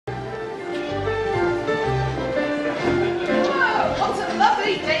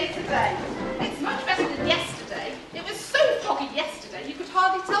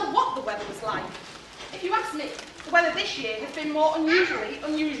must admit, the weather this year has been more unusually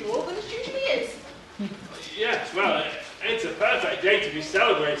unusual than it usually is. Yes, well, it's a perfect day to be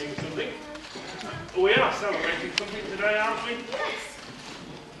celebrating something. We are celebrating something today, aren't we? Yes.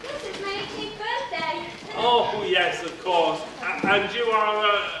 Yes, it's my 18th birthday. Oh, yes, of course. And you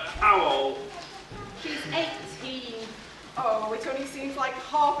are, how old? She's 18. Oh, it only seems like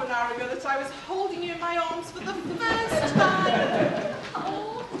half an hour ago that I was holding you in my arms for the first time.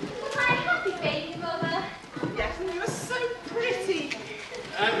 Oh, was I a happy baby, Mother? Yes, and you were so pretty.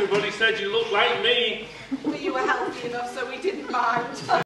 Everybody said you looked like me. But you were healthy enough, so we didn't mind.